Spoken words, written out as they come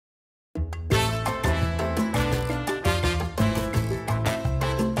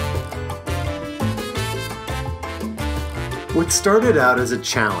What started out as a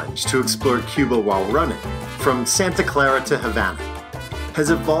challenge to explore Cuba while running, from Santa Clara to Havana,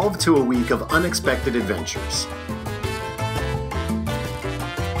 has evolved to a week of unexpected adventures.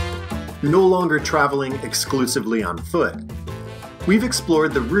 No longer traveling exclusively on foot, we've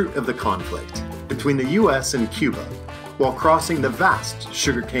explored the root of the conflict between the US and Cuba while crossing the vast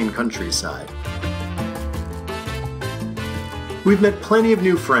sugarcane countryside. We've met plenty of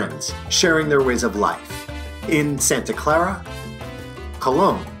new friends sharing their ways of life in Santa Clara,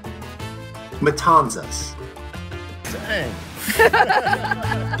 Colón, Matanzas,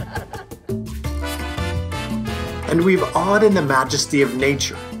 and we've awed in the majesty of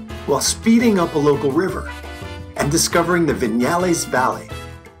nature while speeding up a local river and discovering the Viñales Valley,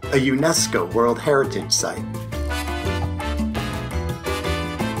 a UNESCO World Heritage Site.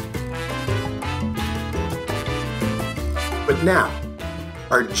 But now,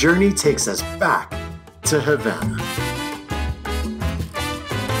 our journey takes us back to Havana.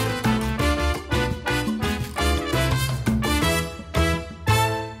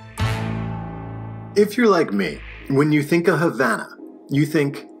 If you're like me, when you think of Havana, you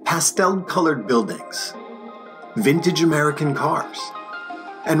think pastel-colored buildings, vintage American cars,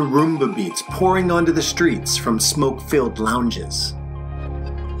 and rumba beats pouring onto the streets from smoke-filled lounges.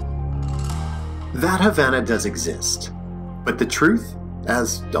 That Havana does exist, but the truth,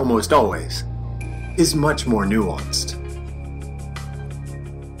 as almost always, is much more nuanced.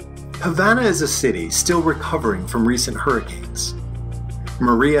 Havana is a city still recovering from recent hurricanes.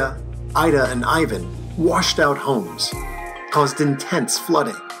 Maria, Ida, and Ivan washed out homes, caused intense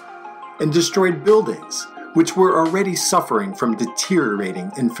flooding, and destroyed buildings which were already suffering from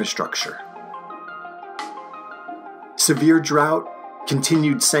deteriorating infrastructure. Severe drought,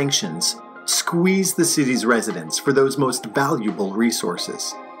 continued sanctions, squeezed the city's residents for those most valuable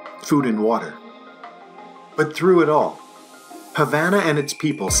resources, food and water. But through it all, Havana and its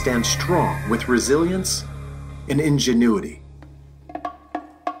people stand strong with resilience and ingenuity.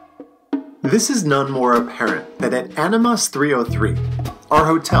 This is none more apparent than at Animas 303, our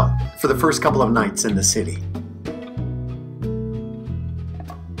hotel for the first couple of nights in the city.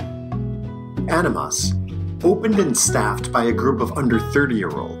 Animas, opened and staffed by a group of under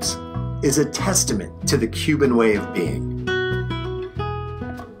 30-year-olds, is a testament to the Cuban way of being.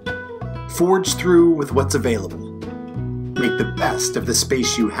 Forge through with what's available, make the best of the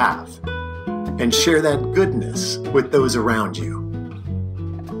space you have, and share that goodness with those around you.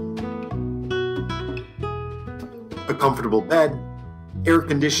 A comfortable bed, air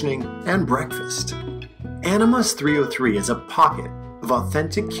conditioning, and breakfast. Animas 303 is a pocket of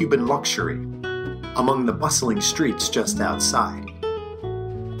authentic Cuban luxury among the bustling streets just outside.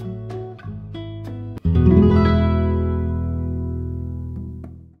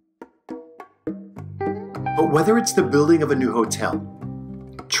 But whether it's the building of a new hotel,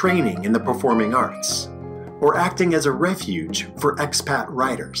 training in the performing arts, or acting as a refuge for expat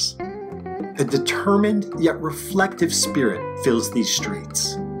writers, a determined yet reflective spirit fills these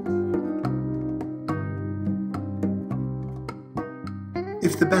streets.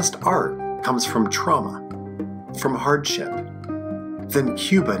 If the best art comes from trauma, from hardship, then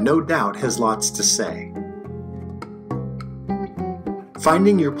Cuba no doubt has lots to say.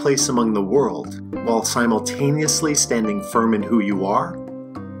 Finding your place among the world while simultaneously standing firm in who you are,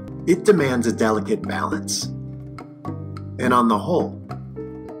 it demands a delicate balance. And on the whole,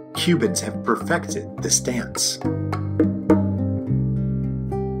 Cubans have perfected this dance.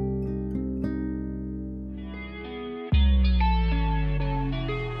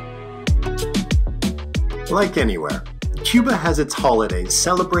 Like anywhere, Cuba has its holidays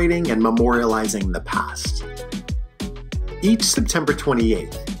celebrating and memorializing the past. Each September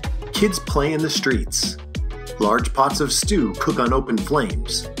 28th, kids play in the streets, large pots of stew cook on open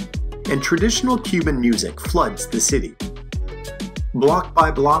flames, and traditional Cuban music floods the city. Block by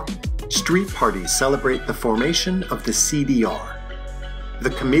block, street parties celebrate the formation of the CDR,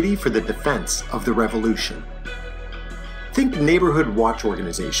 the Committee for the Defense of the Revolution. Think neighborhood watch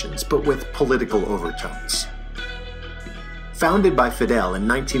organizations, but with political overtones. Founded by Fidel in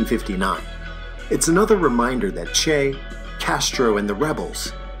 1959, it's another reminder that Che, Castro, and the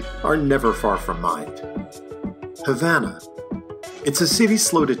rebels are never far from mind. Havana, it's a city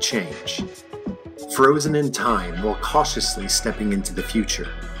slow to change, frozen in time while cautiously stepping into the future.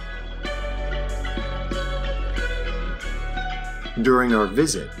 During our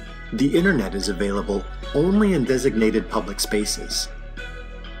visit, the internet is available only in designated public spaces.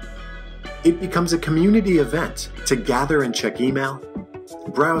 It becomes a community event to gather and check email,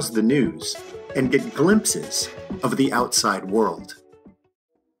 browse the news, and get glimpses of the outside world.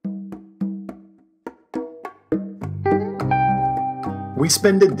 we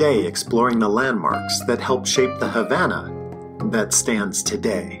spend a day exploring the landmarks that helped shape the Havana that stands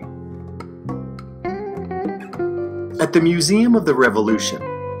today. At the Museum of the Revolution,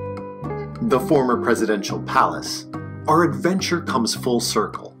 the former presidential palace, our adventure comes full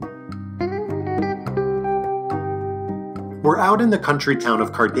circle. We're out in the country town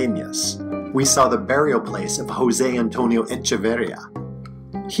of Cardenas. We saw the burial place of Jose Antonio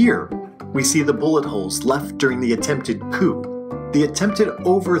Echeverria. Here, we see the bullet holes left during the attempted coup, the attempted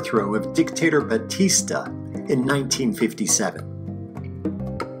overthrow of dictator Batista in 1957.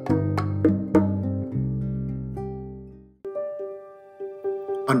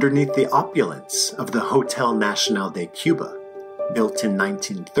 Underneath the opulence of the Hotel Nacional de Cuba, built in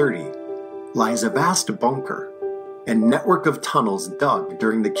 1930, lies a vast bunker and network of tunnels dug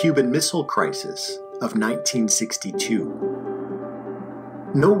during the Cuban Missile Crisis of 1962.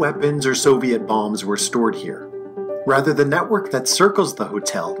 No weapons or Soviet bombs were stored here. Rather, the network that circles the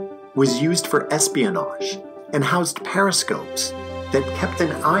hotel was used for espionage and housed periscopes that kept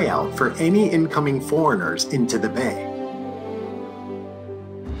an eye out for any incoming foreigners into the bay.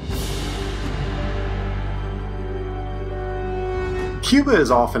 Cuba is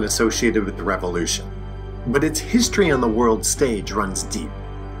often associated with the revolution, but its history on the world stage runs deep.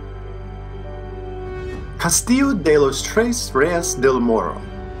 Castillo de los Tres Reyes del Moro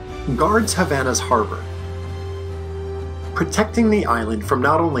guards Havana's harbor, protecting the island from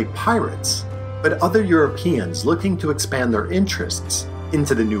not only pirates, but other Europeans looking to expand their interests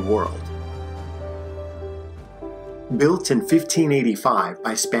into the New World. Built in 1585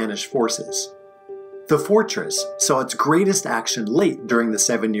 by Spanish forces, the fortress saw its greatest action late during the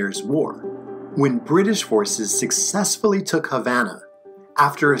 7 Years' War, when British forces successfully took Havana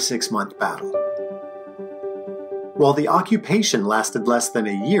after a 6-month battle. While the occupation lasted less than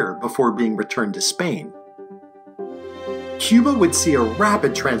a year before being returned to Spain, Cuba would see a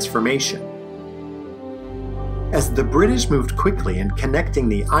rapid transformation as the British moved quickly in connecting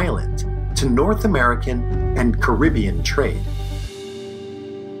the island to North American and Caribbean trade.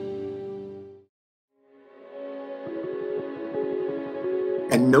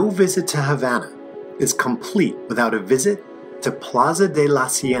 And no visit to Havana is complete without a visit to Plaza de la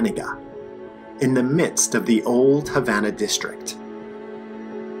Ciénaga, in the midst of the old Havana district.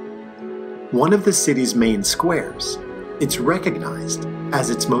 One of the city's main squares, it's recognized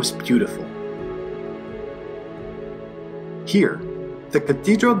as its most beautiful. Here, the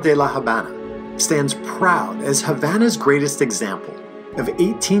Cathedral de la Habana stands proud as Havana's greatest example of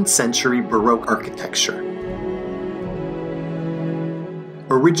 18th century Baroque architecture.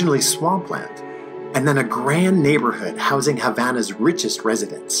 Originally swampland, and then a grand neighborhood housing Havana's richest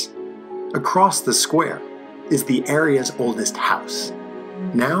residents. Across the square is the area's oldest house,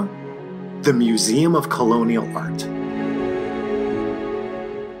 now the Museum of Colonial Art.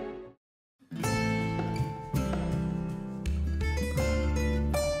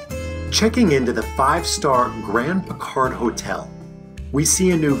 Checking into the 5-star Grand Packard Hotel, we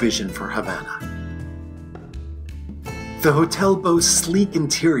see a new vision for Havana. The hotel boasts sleek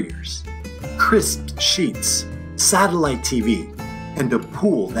interiors, crisp sheets, satellite TV, and a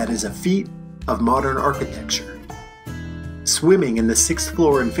pool that is a feat of modern architecture. Swimming in the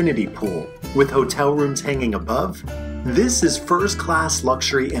 6th-floor infinity pool with hotel rooms hanging above, this is first-class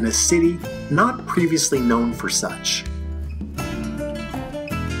luxury in a city not previously known for such.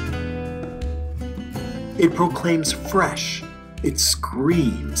 It proclaims fresh, it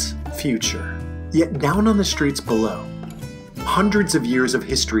screams future. Yet down on the streets below, hundreds of years of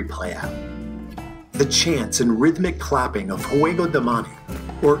history play out. The chants and rhythmic clapping of Juego de Mani,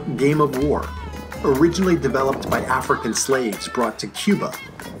 or Game of War, originally developed by African slaves brought to Cuba,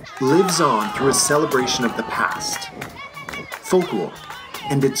 lives on through a celebration of the past, folklore,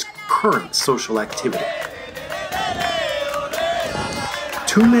 and its current social activity.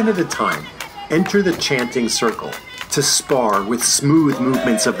 2 men at a time enter the chanting circle to spar with smooth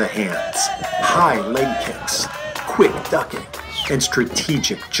movements of the hands, high leg kicks, quick ducking, and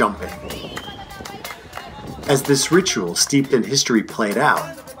strategic jumping. As this ritual steeped in history played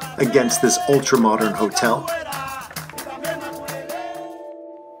out against this ultra-modern hotel,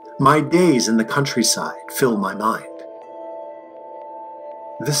 my days in the countryside fill my mind.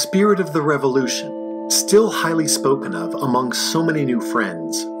 The spirit of the revolution, still highly spoken of among so many new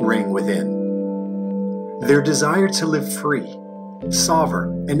friends, rang within. Their desire to live free,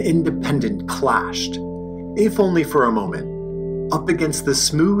 sovereign, and independent clashed, if only for a moment, up against the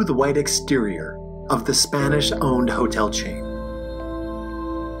smooth white exterior of the Spanish-owned hotel chain.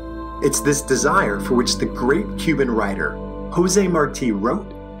 It's this desire for which the great Cuban writer Jose Martí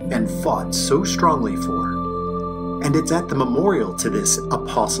wrote and fought so strongly for, And it's at the memorial to this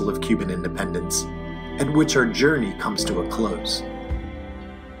apostle of Cuban independence at which our journey comes to a close.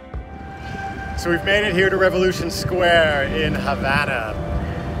 So we've made it here to Revolution Square in Havana.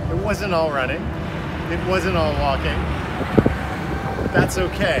 It wasn't all running. It wasn't all walking. That's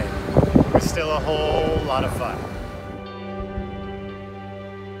okay. It was still a whole lot of fun.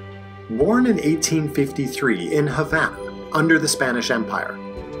 Born in 1853 in Havana, under the Spanish Empire,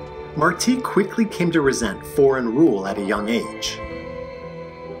 Martí quickly came to resent foreign rule at a young age.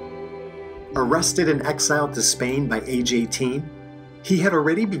 Arrested and exiled to Spain by age 18, he had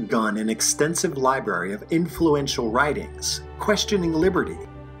already begun an extensive library of influential writings questioning liberty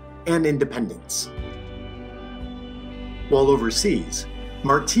and independence. While overseas,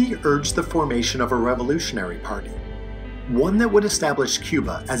 Martí urged the formation of a revolutionary party, one that would establish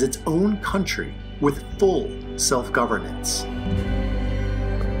Cuba as its own country with full self-governance.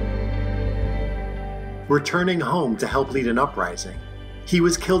 Returning home to help lead an uprising, he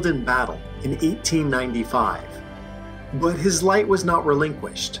was killed in battle in 1895. But his light was not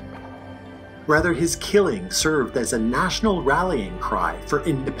relinquished. Rather, his killing served as a national rallying cry for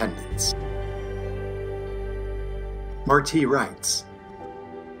independence. Martí writes,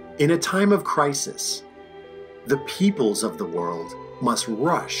 "In a time of crisis, the peoples of the world must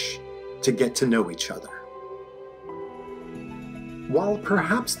rush to get to know each other." While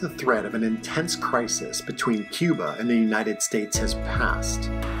perhaps the threat of an intense crisis between Cuba and the United States has passed,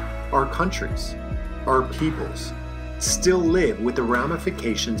 our countries, our peoples, still live with the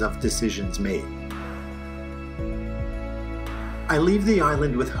ramifications of decisions made. I leave the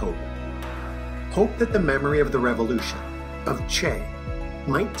island with hope. Hope that the memory of the revolution, of Che,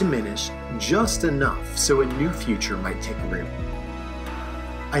 might diminish just enough so a new future might take root.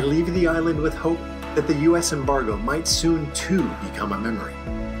 I leave the island with hope that the US embargo might soon too become a memory.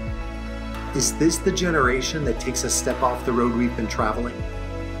 Is this the generation that takes a step off the road we've been traveling,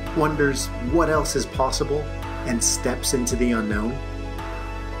 wonders what else is possible, and steps into the unknown?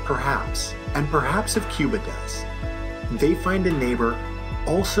 Perhaps, and perhaps if Cuba does, they find a neighbor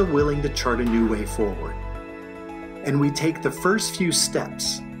also willing to chart a new way forward. And we take the first few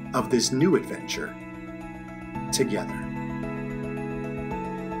steps of this new adventure together.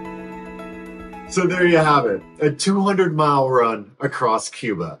 So there you have it, a 200-mile run across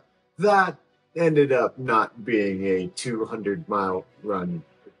Cuba. That ended up not being a 200-mile run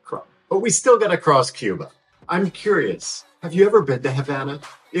across, but we still got across Cuba. I'm curious, have you ever been to Havana?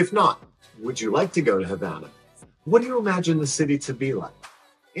 If not, would you like to go to Havana? What do you imagine the city to be like?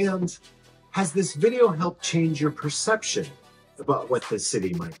 And has this video helped change your perception about what the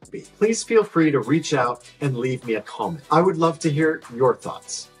city might be? Please feel free to reach out and leave me a comment. I would love to hear your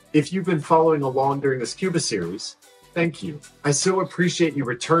thoughts. If you've been following along during this Cuba series, thank you. I so appreciate you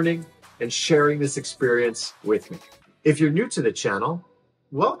returning and sharing this experience with me. If you're new to the channel,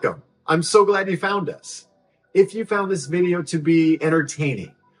 welcome. I'm so glad you found us. If you found this video to be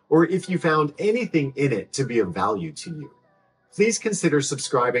entertaining, or if you found anything in it to be of value to you, please consider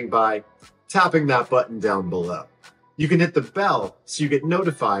subscribing by tapping that button down below. You can hit the bell so you get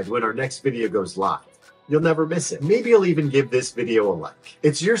notified when our next video goes live. You'll never miss it. Maybe you'll even give this video a like.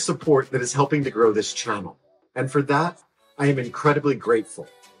 It's your support that is helping to grow this channel. And for that, I am incredibly grateful.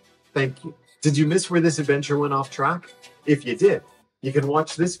 Thank you. Did you miss where this adventure went off track? If you did, you can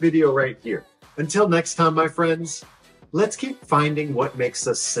watch this video right here. Until next time, my friends, let's keep finding what makes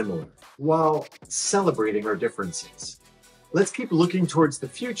us similar while celebrating our differences. Let's keep looking towards the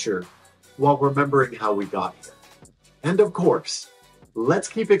future while remembering how we got here. And of course, let's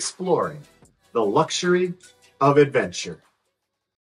keep exploring the luxury of adventure.